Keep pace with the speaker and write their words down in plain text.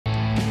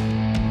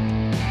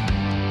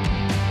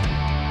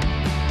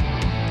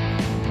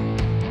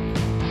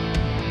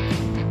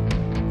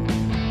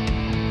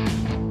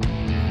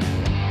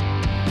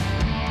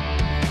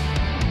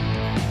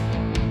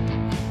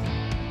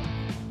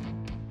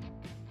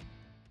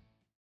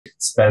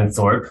It's Ben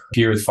Thorpe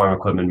here with Farm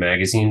Equipment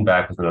Magazine,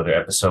 back with another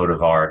episode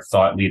of our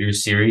Thought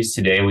Leaders series.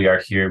 Today we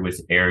are here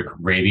with Eric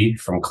Raby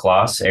from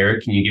Claas.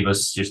 Eric, can you give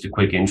us just a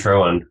quick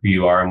intro on who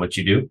you are and what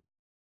you do?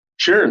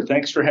 Sure.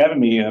 Thanks for having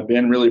me,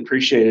 Ben. Really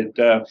appreciate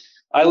it.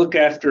 I look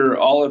after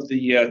all of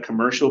the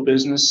commercial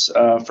business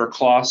for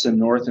Claas in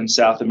North and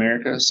South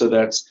America. So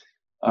that's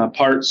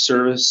parts,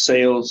 service,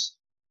 sales,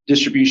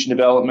 distribution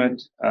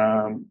development,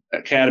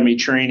 academy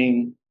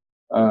training,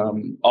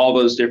 all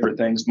those different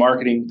things,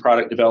 marketing,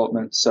 product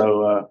development.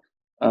 So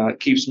it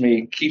keeps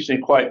me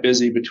quite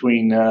busy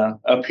between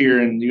up here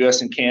in the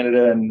U.S. and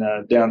Canada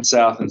and down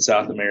south in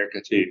South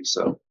America too.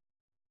 So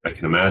I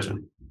can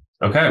imagine.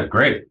 Okay,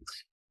 great.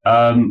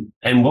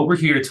 And what we're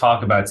here to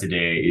talk about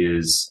today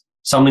is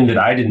something that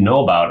I didn't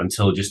know about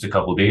until just a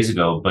couple of days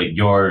ago, but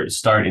your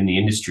start in the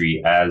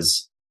industry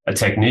as a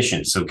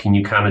technician. So can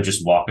you kind of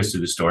just walk us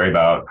through the story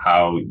about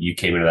how you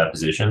came into that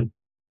position?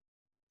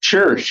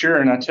 Sure.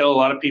 And I tell a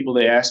lot of people,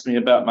 they ask me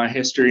about my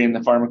history in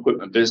the farm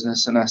equipment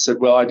business. And I said,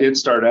 well, I did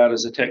start out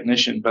as a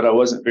technician, but I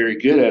wasn't very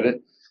good at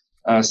it.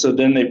 So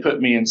then they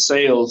put me in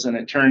sales, and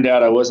it turned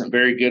out I wasn't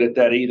very good at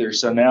that either.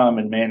 So now I'm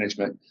in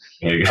management.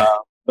 There you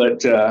go.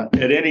 But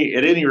at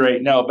any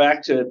rate, no.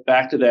 Back to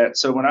that.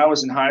 So when I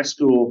was in high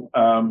school,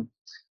 one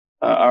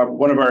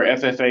of our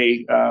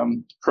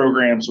FFA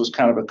programs was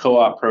kind of a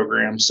co-op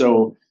program.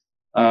 So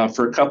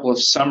for a couple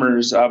of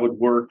summers, I would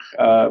work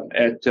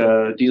at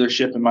a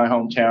dealership in my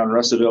hometown,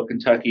 Russellville,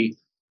 Kentucky.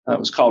 It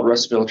was called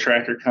Russellville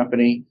Tractor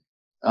Company.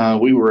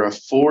 We were a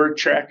Ford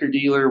tractor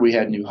dealer. We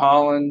had New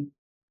Holland.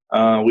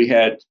 We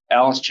had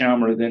Alice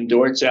Chalmer, then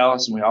Deutz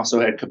Alice, and we also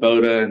had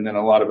Kubota, and then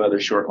a lot of other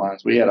short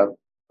lines. We had a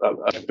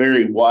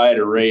very wide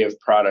array of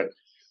product.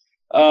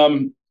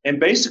 And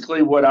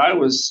basically what I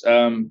was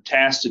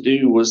tasked to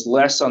do was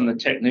less on the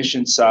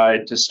technician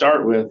side to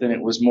start with, and it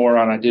was more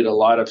on, I did a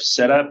lot of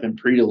setup and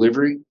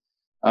pre-delivery.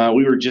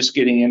 We were just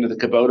getting into the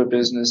Kubota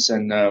business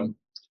and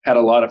had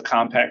a lot of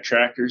compact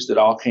tractors that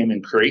all came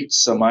in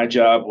crates. So my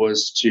job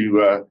was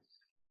to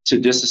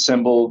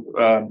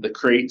disassemble the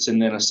crates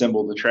and then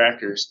assemble the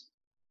tractors.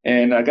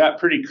 And I got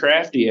pretty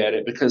crafty at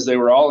it because they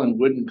were all in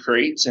wooden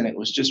crates, and it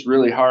was just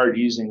really hard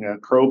using a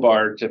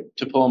crowbar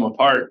to pull them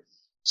apart.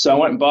 So I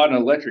went and bought an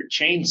electric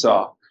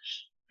chainsaw,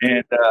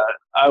 and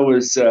I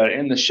was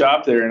in the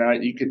shop there,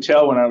 and you could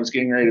tell when I was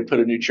getting ready to put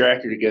a new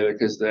tractor together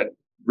because that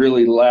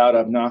really loud,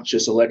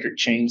 obnoxious electric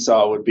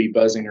chainsaw would be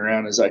buzzing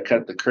around as I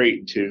cut the crate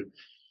in two.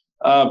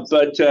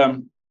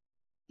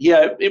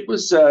 Yeah, it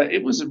was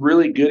a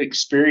really good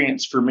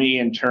experience for me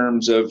in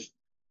terms of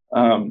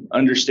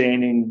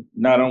understanding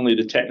not only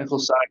the technical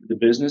side of the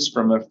business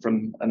from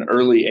an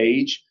early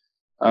age,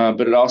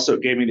 but it also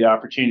gave me the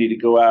opportunity to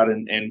go out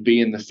and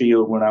be in the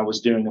field when I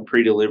was doing a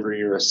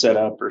pre-delivery or a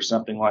setup or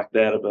something like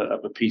that of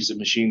a piece of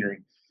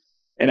machinery.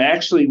 And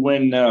actually,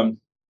 when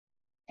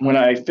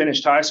I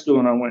finished high school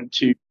and I went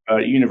to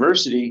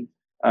university,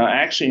 I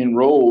actually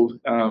enrolled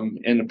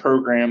in a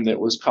program that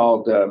was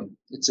called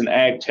it's an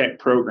ag tech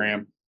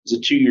program. It's a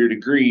 2-year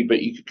degree,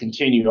 but you could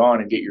continue on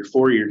and get your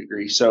 4-year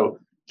degree. So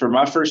for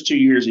my first 2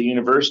 years at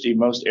university,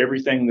 most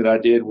everything that I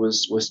did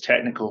was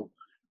technical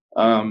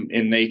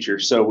in nature.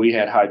 So we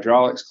had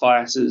hydraulics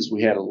classes,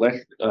 we had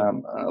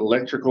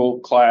electrical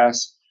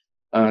class,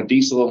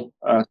 diesel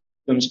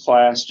systems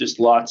class, just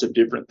lots of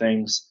different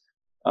things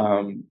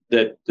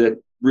that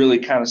really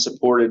kind of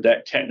supported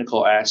that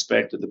technical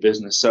aspect of the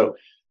business. So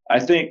I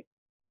think,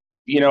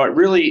 it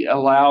really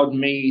allowed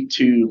me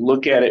to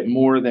look at it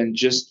more than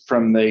just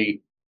from the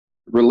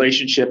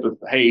relationship of,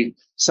 hey,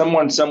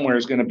 someone somewhere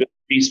is going to build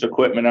a piece of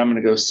equipment, I'm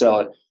going to go sell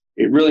it.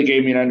 It really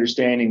gave me an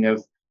understanding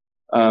of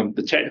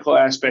the technical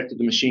aspect of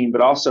the machine,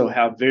 but also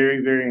how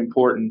very, very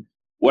important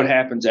what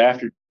happens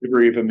after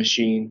delivery of a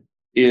machine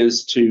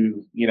is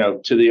to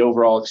the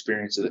overall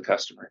experience of the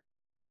customer.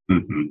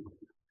 Mm-hmm.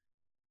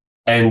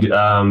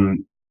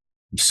 And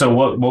so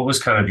what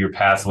was kind of your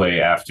pathway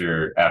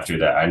after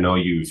that? I know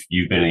you've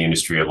been in the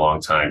industry a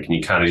long time. Can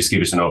you kind of just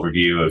give us an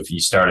overview of, you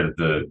started at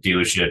the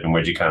dealership and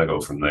where'd you kind of go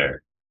from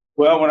there?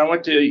 Well, when I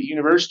went to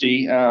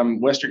university,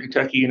 Western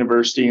Kentucky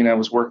University, and I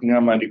was working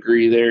on my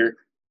degree there,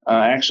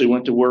 I actually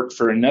went to work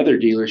for another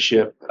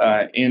dealership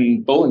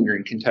in Bowling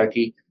Green,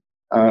 Kentucky.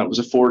 It was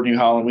a Ford New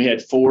Holland. We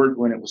had Ford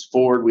when it was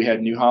Ford. We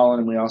had New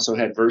Holland, and we also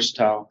had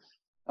Versatile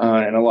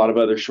and a lot of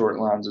other short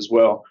lines as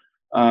well.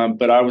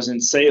 But I was in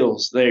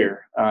sales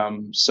there.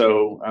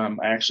 So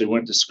I actually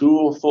went to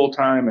school full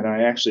time, and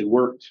I actually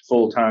worked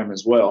full time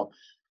as well.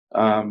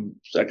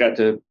 So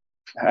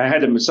I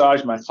had to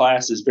massage my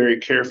classes very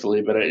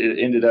carefully, but it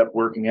ended up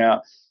working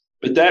out.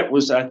 But that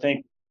was, I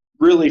think,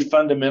 really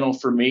fundamental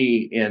for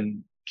me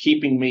in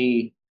keeping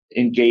me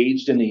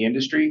engaged in the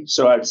industry.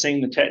 So I'd seen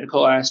the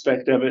technical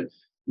aspect of it.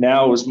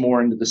 Now I was more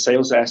into the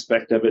sales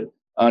aspect of it.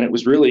 And it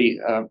was really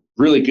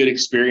good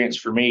experience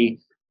for me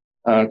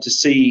to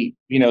see,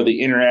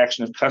 the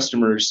interaction of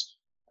customers,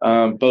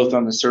 both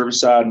on the service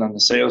side and on the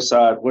sales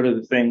side. What are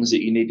the things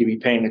that you need to be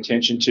paying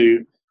attention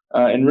to?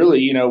 And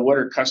really, what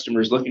are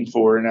customers looking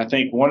for? And I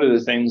think one of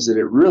the things that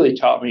it really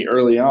taught me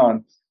early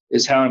on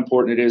is how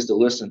important it is to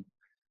listen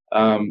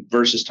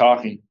versus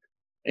talking.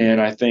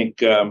 And I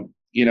think,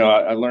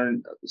 I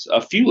learned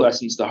a few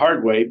lessons the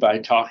hard way by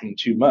talking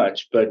too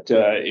much. But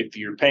if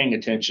you're paying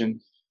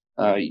attention,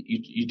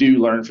 you do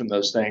learn from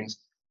those things.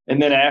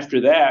 And then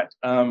after that,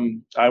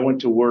 I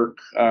went to work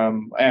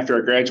after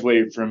I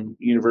graduated from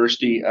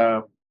university.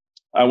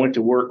 I went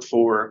to work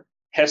for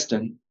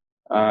Heston.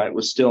 It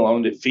was still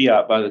owned at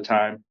Fiat by the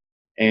time.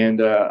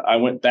 And I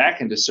went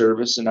back into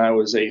service, and I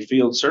was a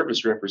field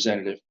service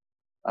representative.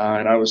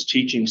 And I was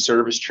teaching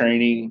service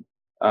training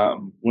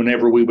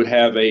whenever we would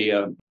have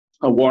a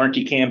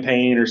warranty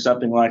campaign or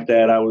something like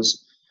that.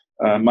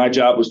 My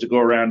job was to go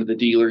around to the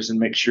dealers and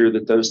make sure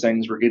that those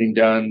things were getting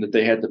done, that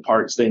they had the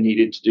parts they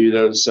needed to do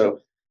those. So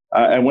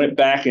I went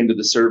back into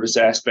the service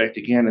aspect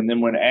again. And then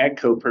when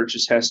AGCO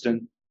purchased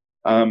Heston,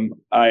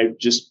 I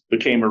just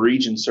became a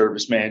region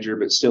service manager,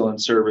 but still in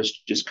service,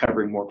 just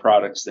covering more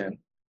products then.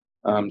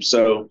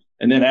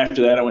 And then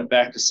after that, I went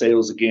back to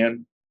sales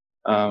again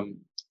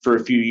for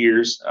a few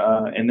years.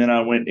 And then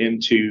I went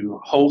into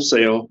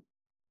wholesale,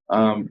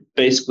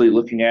 basically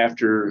looking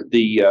after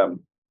the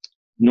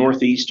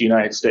Northeast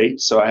United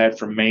States. So I had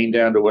from Maine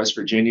down to West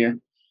Virginia.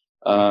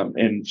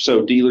 And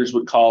so dealers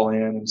would call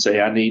in and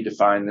say, I need to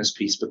find this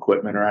piece of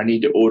equipment, or I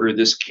need to order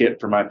this kit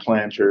for my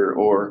planter,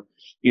 or,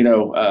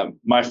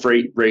 my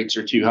freight rates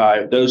are too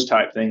high, those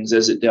type things,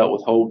 as it dealt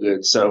with whole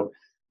goods. So it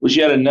was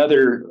yet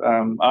another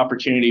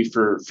opportunity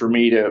for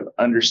me to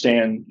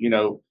understand,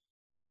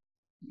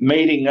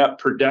 mating up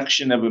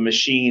production of a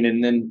machine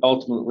and then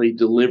ultimately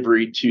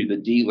delivery to the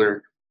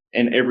dealer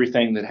and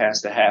everything that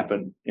has to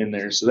happen in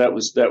there. So that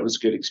was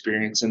good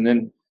experience. And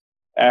then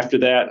after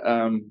that,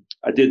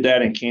 I did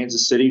that in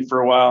Kansas City for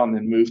a while, and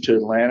then moved to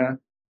Atlanta.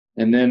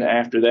 And then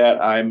after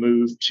that, I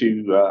moved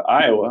to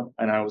Iowa,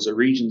 and I was a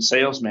region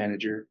sales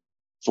manager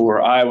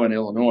for Iowa and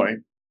Illinois.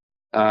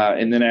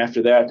 And then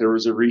after that, there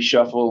was a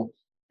reshuffle,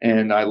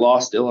 and I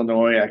lost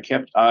Illinois. I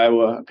kept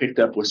Iowa. I picked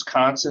up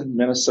Wisconsin,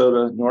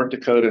 Minnesota, North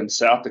Dakota, and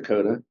South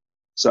Dakota.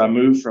 So I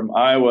moved from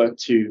Iowa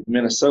to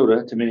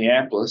Minnesota, to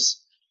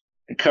Minneapolis,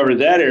 and covered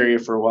that area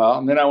for a while.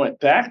 And then I went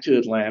back to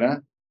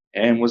Atlanta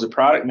and was a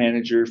product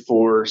manager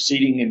for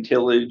seeding and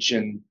tillage.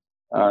 And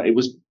it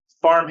was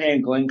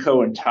Farmhand,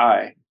 Glencoe, and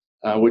Ty,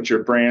 which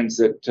are brands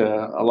that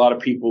a lot of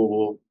people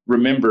will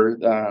remember.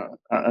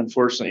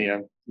 Unfortunately,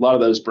 a lot of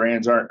those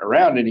brands aren't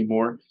around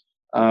anymore.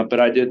 But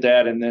I did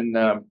that, and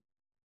then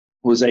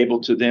was able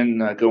to then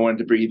go in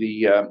to be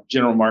the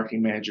general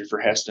marketing manager for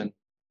Heston.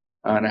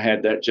 And I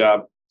had that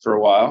job for a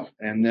while.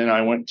 And then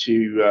I went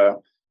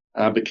to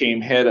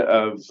became head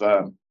of,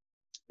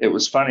 it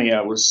was funny,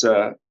 I was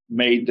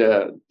made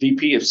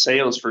VP of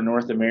sales for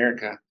North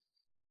America.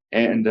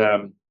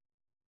 And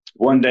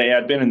one day,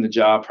 I'd been in the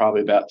job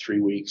probably about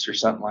 3 weeks or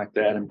something like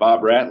that. And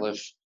Bob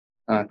Ratliff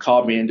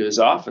called me into his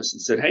office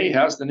and said, "Hey,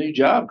 how's the new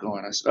job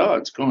going?" I said, "Oh,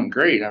 it's going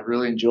great. I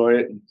really enjoy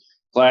it, and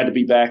glad to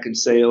be back in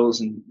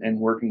sales and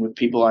working with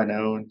people I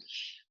know." And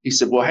he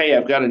said, "Well, hey,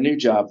 I've got a new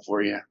job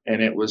for you."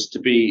 And it was to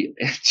be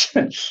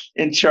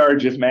in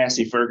charge of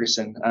Massey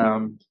Ferguson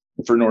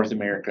for North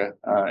America.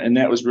 And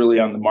that was really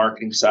on the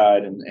marketing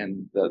side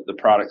and the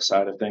product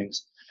side of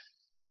things.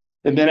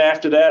 And then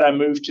after that, I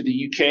moved to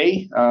the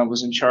UK,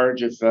 was in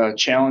charge of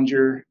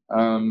Challenger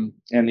and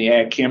the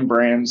Ag Chem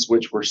brands,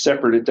 which were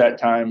separate at that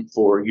time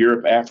for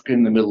Europe, Africa,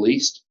 and the Middle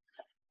East.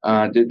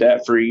 Did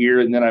that for a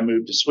year, and then I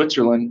moved to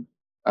Switzerland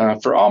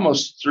for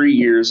almost 3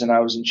 years, and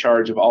I was in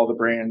charge of all the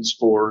brands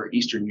for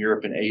Eastern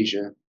Europe and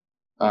Asia.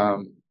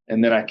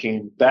 And then I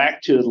came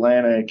back to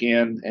Atlanta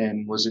again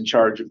and was in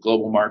charge of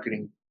global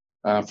marketing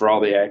for all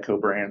the AGCO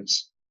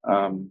brands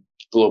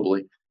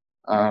globally.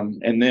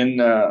 And then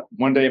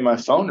one day my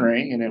phone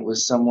rang, and it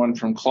was someone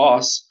from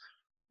Claas,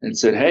 and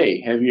said,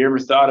 "Hey, have you ever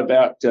thought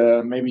about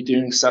maybe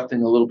doing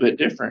something a little bit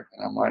different?"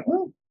 And I'm like,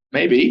 "Well,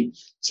 maybe."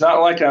 It's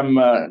not like I'm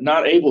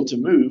not able to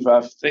move.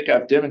 I think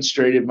I've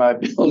demonstrated my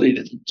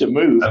ability to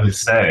move. I would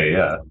say,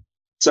 yeah.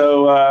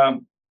 So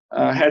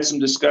I had some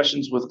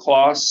discussions with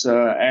Claas.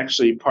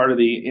 Actually, part of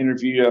the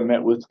interview, I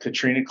met with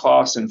Katrina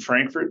Claas in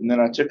Frankfurt, and then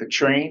I took a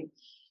train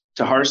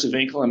to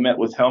Harsevinkel and met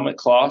with Helmut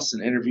Claas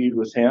and interviewed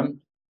with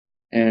him.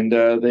 And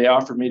they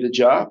offered me the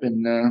job,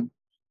 and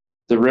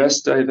the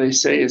rest, they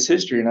say, is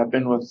history. And I've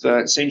been with,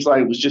 it seems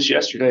like it was just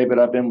yesterday, but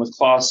I've been with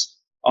Claas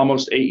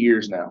almost 8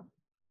 years now.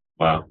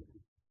 Wow.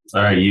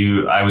 All right.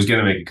 I was going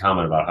to make a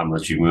comment about how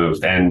much you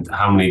moved and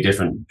how many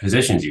different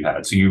positions you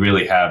had. So you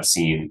really have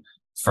seen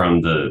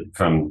from the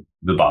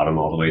bottom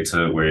all the way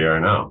to where you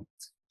are now.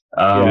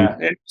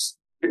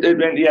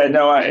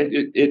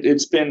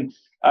 It's been,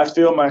 I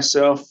feel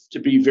myself to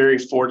be very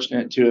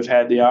fortunate to have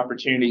had the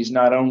opportunities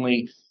not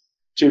only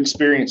to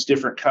experience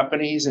different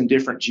companies and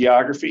different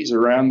geographies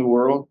around the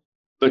world,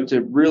 but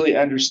to really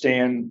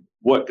understand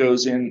what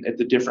goes in at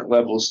the different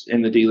levels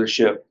in the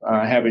dealership,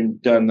 having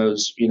done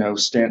those,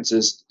 stints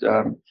as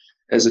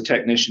a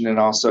technician and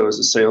also as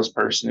a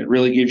salesperson. It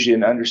really gives you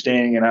an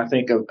understanding, and I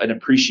think an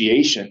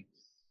appreciation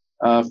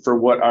for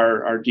what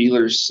our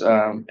dealers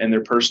and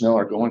their personnel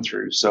are going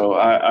through. So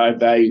I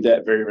value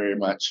that very, very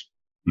much.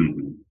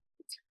 Mm-hmm.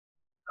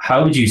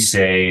 How would you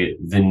say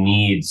the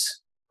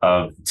needs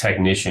of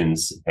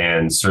technicians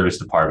and service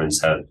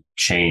departments have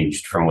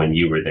changed from when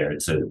you were there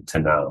to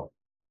now?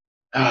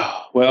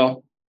 Oh,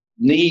 well,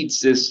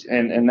 needs is,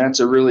 and that's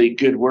a really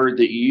good word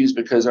that you use,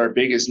 because our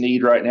biggest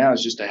need right now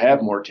is just to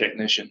have more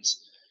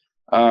technicians.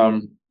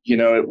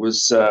 It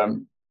was,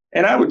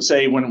 and I would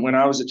say when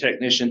I was a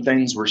technician,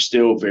 things were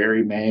still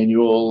very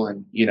manual,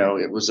 and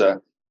it was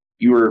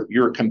you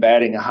were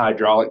combating a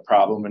hydraulic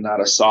problem and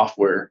not a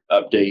software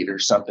update or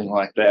something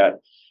like that.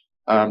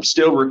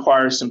 Still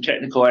requires some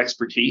technical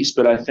expertise,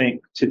 but I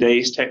think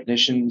today's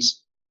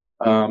technicians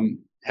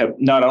have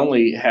not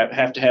only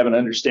have to have an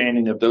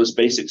understanding of those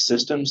basic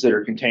systems that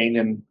are contained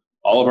in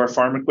all of our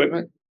farm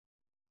equipment,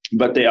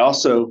 but they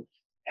also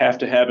have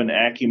to have an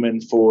acumen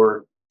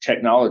for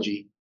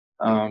technology,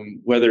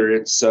 whether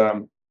it's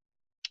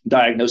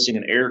diagnosing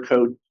an error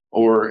code,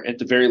 or at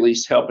the very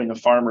least helping a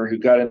farmer who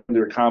got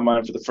into a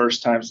combine for the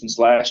first time since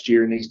last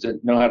year and needs to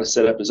know how to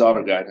set up his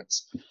auto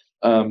guidance,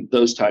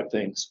 those type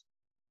things.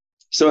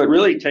 So it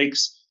really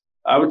takes,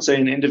 I would say,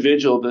 an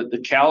individual, the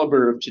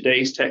caliber of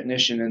today's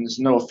technician, and there's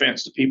no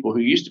offense to people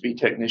who used to be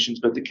technicians,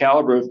 but the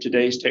caliber of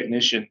today's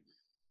technician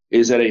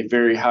is at a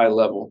very high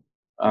level,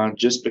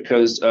 just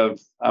because of,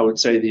 I would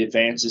say, the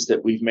advances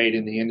that we've made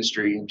in the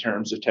industry in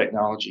terms of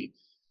technology.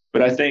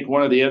 But I think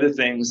one of the other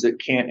things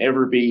that can't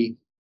ever be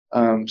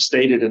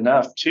stated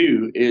enough,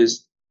 too,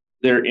 is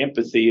their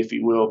empathy, if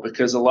you will,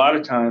 because a lot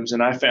of times,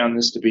 and I found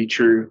this to be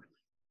true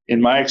in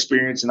my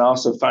experience, and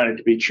also find it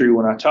to be true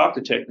when I talk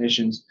to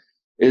technicians,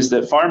 is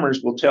that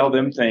farmers will tell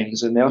them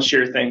things and they'll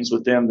share things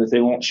with them that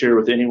they won't share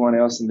with anyone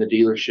else in the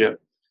dealership.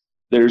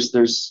 There's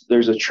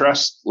a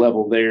trust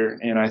level there,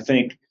 and I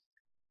think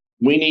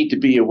we need to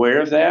be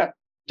aware of that.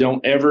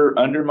 Don't ever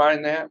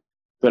undermine that,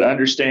 but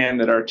understand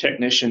that our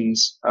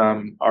technicians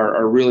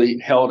are really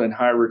held in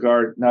high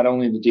regard, not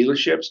only in the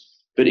dealerships,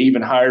 but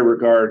even higher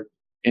regard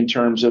in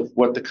terms of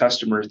what the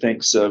customer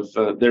thinks of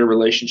their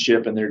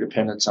relationship and their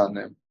dependence on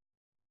them.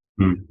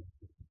 Hmm.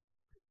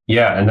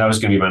 Yeah, and that was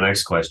going to be my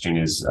next question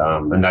is,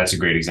 and that's a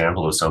great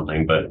example of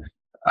something, but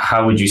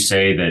how would you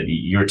say that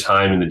your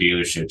time in the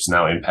dealerships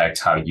now impact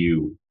how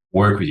you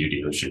work with your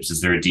dealerships?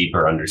 Is there a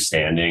deeper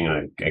understanding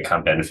and a kind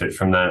of benefit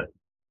from that?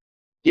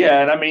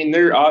 Yeah, and I mean,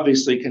 they're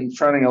obviously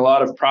confronting a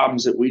lot of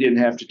problems that we didn't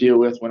have to deal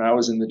with when I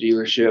was in the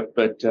dealership,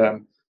 but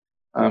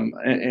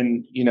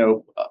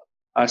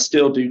I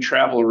still do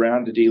travel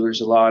around to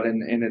dealers a lot,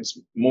 and it's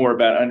more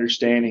about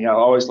understanding. I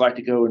always like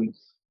to go and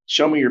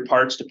show me your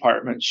parts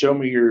department, show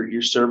me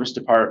your service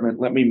department,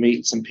 let me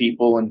meet some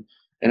people and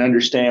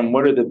understand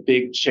what are the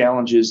big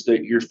challenges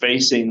that you're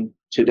facing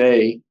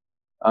today,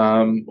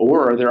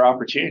 or are there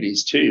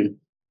opportunities too?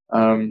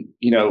 I'm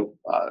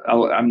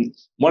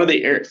one of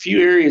the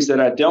few areas that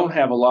I don't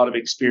have a lot of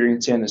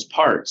experience in is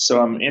parts.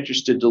 So I'm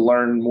interested to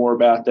learn more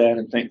about that.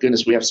 And thank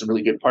goodness we have some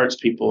really good parts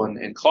people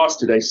in Claas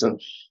today, so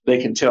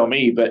they can tell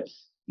me. But,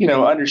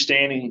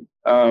 understanding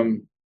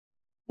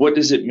what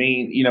does it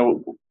mean?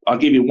 I'll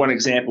give you one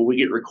example. We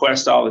get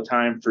requests all the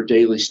time for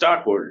daily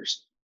stock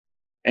orders.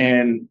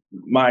 And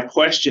my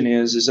question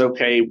is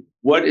okay,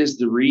 what is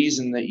the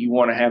reason that you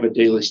want to have a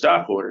daily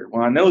stock order?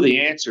 Well, I know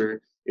the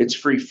answer. It's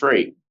free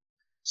freight.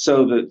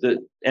 So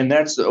and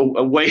that's a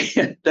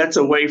way that's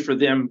a way for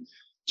them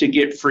to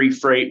get free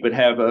freight, but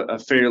have a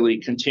fairly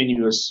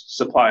continuous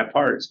supply of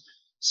parts.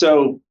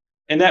 So,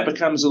 and that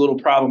becomes a little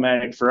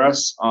problematic for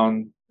us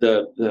on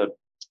the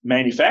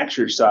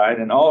manufacturer side,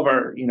 and all of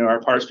our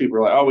our parts people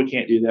are like, oh, we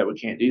can't do that, we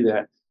can't do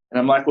that. And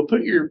I'm like, well,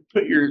 put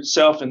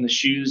yourself in the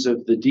shoes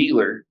of the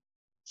dealer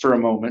for a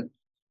moment,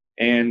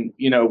 and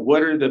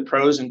what are the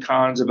pros and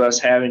cons of us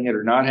having it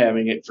or not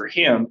having it for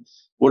him?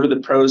 What are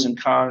the pros and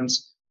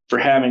cons for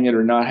having it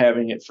or not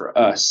having it for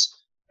us?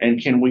 And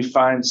can we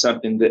find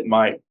something that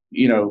might,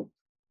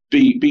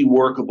 be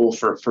workable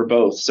for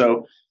both?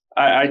 So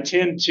I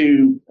tend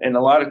to, and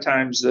a lot of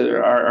times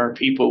our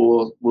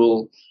people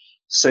will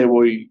say,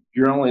 well,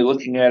 you're only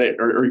looking at it,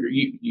 or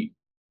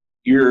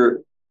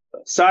you're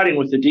siding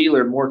with the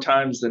dealer more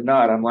times than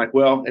not. I'm like,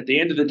 well, at the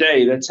end of the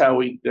day, that's how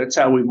we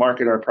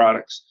market our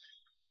products.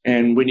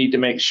 And we need to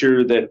make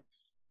sure that,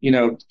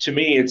 to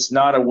me, it's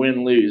not a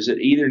win-lose. It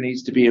either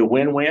needs to be a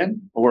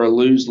win-win or a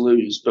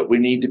lose-lose, but we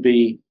need to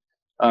be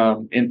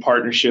in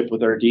partnership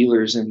with our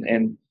dealers,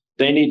 and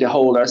they need to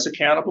hold us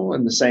accountable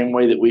in the same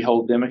way that we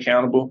hold them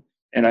accountable.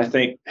 And I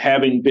think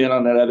having been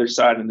on that other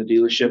side in the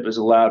dealership has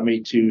allowed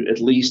me to,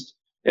 at least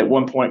at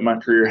one point in my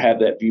career, have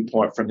that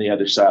viewpoint from the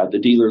other side, the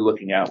dealer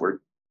looking outward.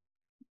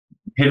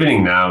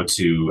 Pivoting now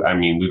to, I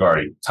mean, we've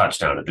already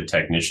touched on it, the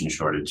technician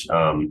shortage.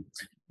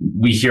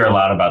 We hear a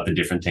lot about the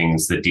different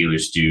things that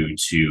dealers do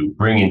to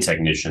bring in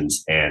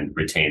technicians and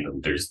retain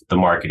them. There's the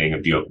marketing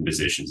of the open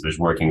positions. There's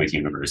working with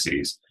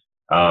universities.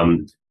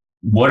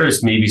 What are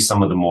maybe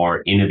some of the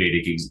more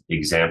innovative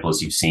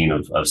examples you've seen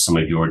of some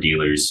of your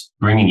dealers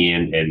bringing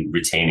in and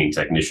retaining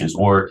technicians?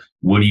 Or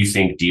what do you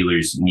think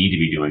dealers need to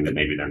be doing that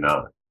maybe they're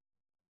not?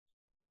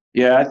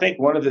 Yeah, I think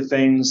one of the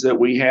things that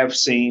we have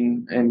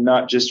seen, and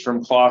not just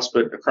from Claas,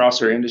 but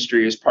across our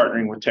industry, is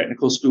partnering with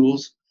technical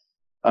schools.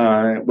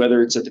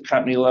 Whether it's at the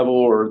company level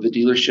or the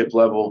dealership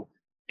level,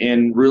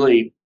 and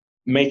really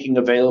making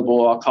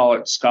available, I'll call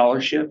it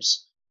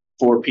scholarships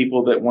for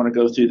people that want to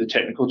go through the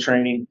technical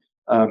training,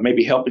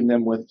 maybe helping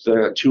them with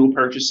tool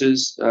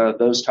purchases,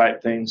 those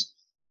type things.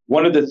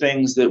 One of the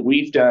things that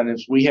we've done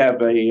is we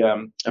have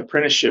a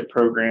apprenticeship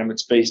program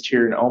that's based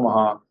here in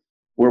Omaha,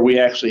 where we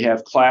actually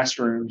have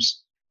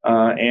classrooms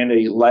and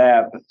a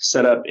lab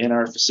set up in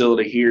our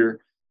facility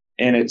here,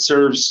 and it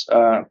serves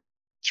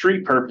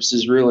three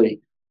purposes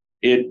really.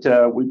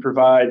 We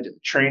provide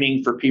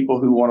training for people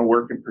who want to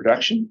work in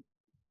production.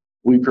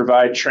 We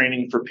provide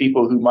training for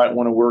people who might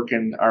want to work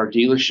in our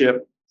dealership.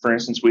 For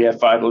instance, we have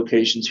 5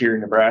 locations here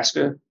in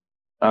Nebraska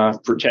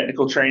for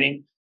technical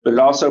training, but it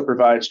also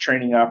provides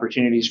training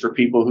opportunities for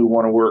people who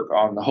want to work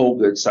on the whole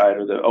goods side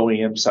or the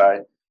OEM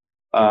side.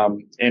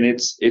 And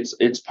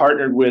it's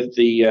partnered with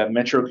the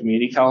Metro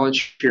Community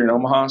College here in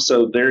Omaha.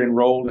 So they're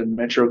enrolled in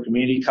Metro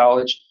Community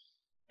College,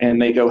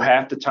 and they go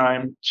half the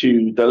time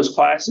to those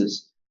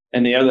classes,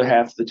 and the other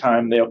half of the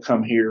time they'll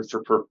come here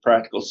for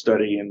practical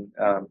study. And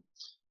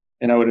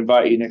I would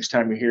invite you next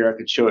time you're here, I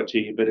could show it to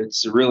you, but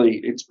it's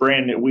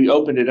brand new. We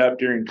opened it up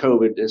during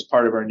COVID as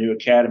part of our new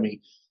academy.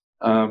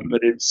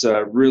 But it's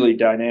a really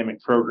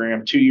dynamic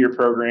program, 2-year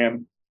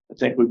program. I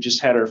think we've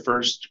just had our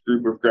first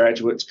group of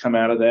graduates come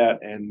out of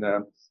that. And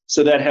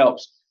so that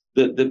helps.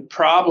 The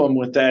problem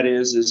with that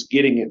is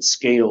getting it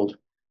scaled,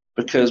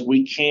 because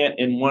we can't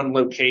in one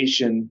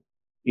location,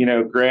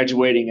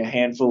 graduating a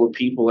handful of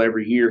people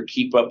every year,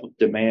 keep up with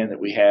demand that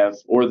we have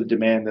or the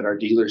demand that our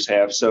dealers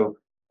have. So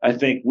I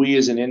think we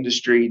as an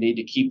industry need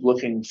to keep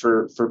looking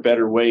for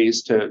better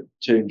ways to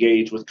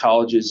engage with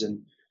colleges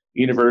and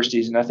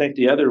universities. And I think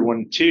the other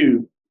one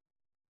too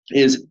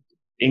is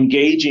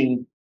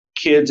engaging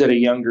kids at a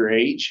younger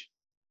age,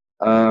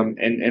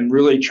 and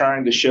really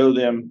trying to show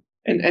them,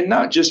 and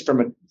not just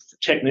from a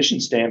technician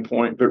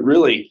standpoint, but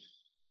really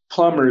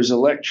plumbers,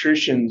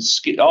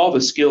 electricians, all the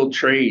skilled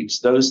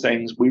trades, those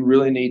things. We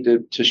really need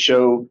to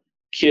show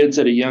kids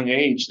at a young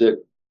age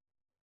that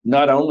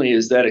not only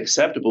is that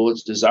acceptable,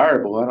 it's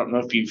desirable. I don't know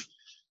if you've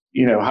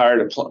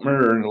hired a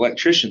plumber or an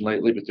electrician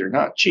lately, but they're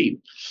not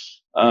cheap.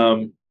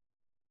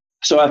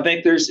 So I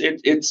think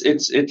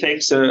it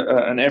takes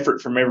an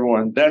effort from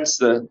everyone. That's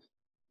the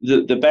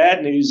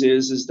bad news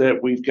is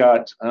that we've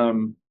got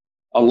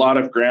a lot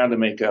of ground to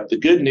make up. The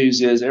good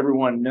news is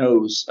everyone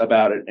knows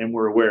about it and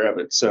we're aware of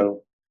it.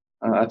 So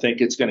I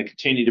think it's going to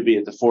continue to be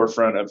at the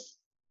forefront of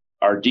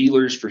our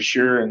dealers for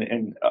sure,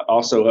 and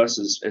also us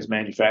as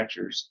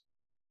manufacturers.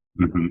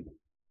 Mm-hmm.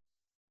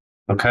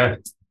 Okay.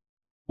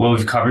 Well,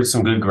 we've covered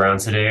some good ground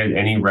today.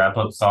 Any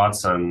wrap-up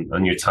thoughts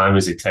on your time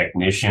as a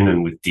technician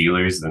and with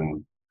dealers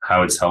and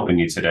how it's helping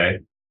you today?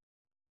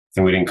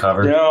 Think we didn't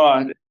cover?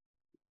 No,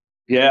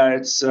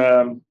 it's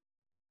no,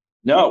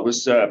 it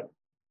was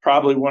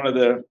probably one of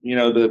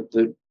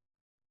the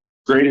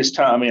greatest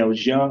time. I mean, I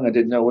was young, I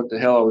didn't know what the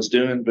hell I was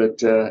doing,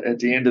 but at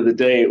the end of the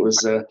day, it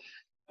was.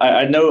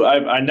 I know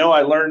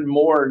I learned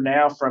more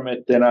now from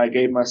it than I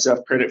gave myself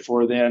credit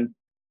for then,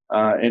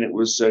 and it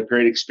was a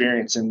great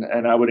experience. And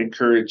I would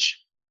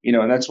encourage,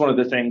 and that's one of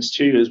the things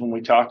too, is when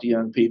we talk to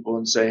young people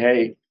and say,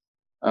 hey,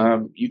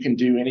 you can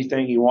do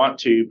anything you want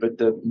to, but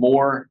the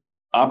more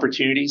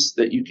opportunities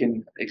that you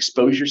can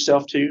expose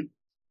yourself to,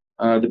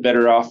 the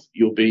better off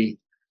you'll be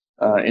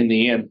in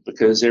the end,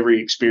 because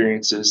every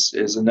experience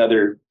is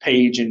another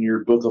page in your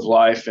book of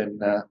life, and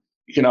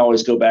you can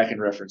always go back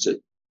and reference it.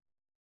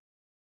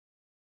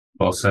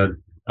 Well said.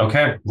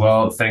 Okay.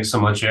 Well, thanks so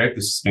much, Eric.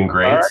 This has been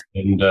great. Right.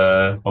 And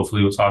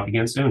hopefully we'll talk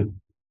again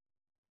soon.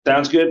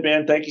 Sounds good,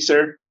 man. Thank you,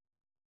 sir.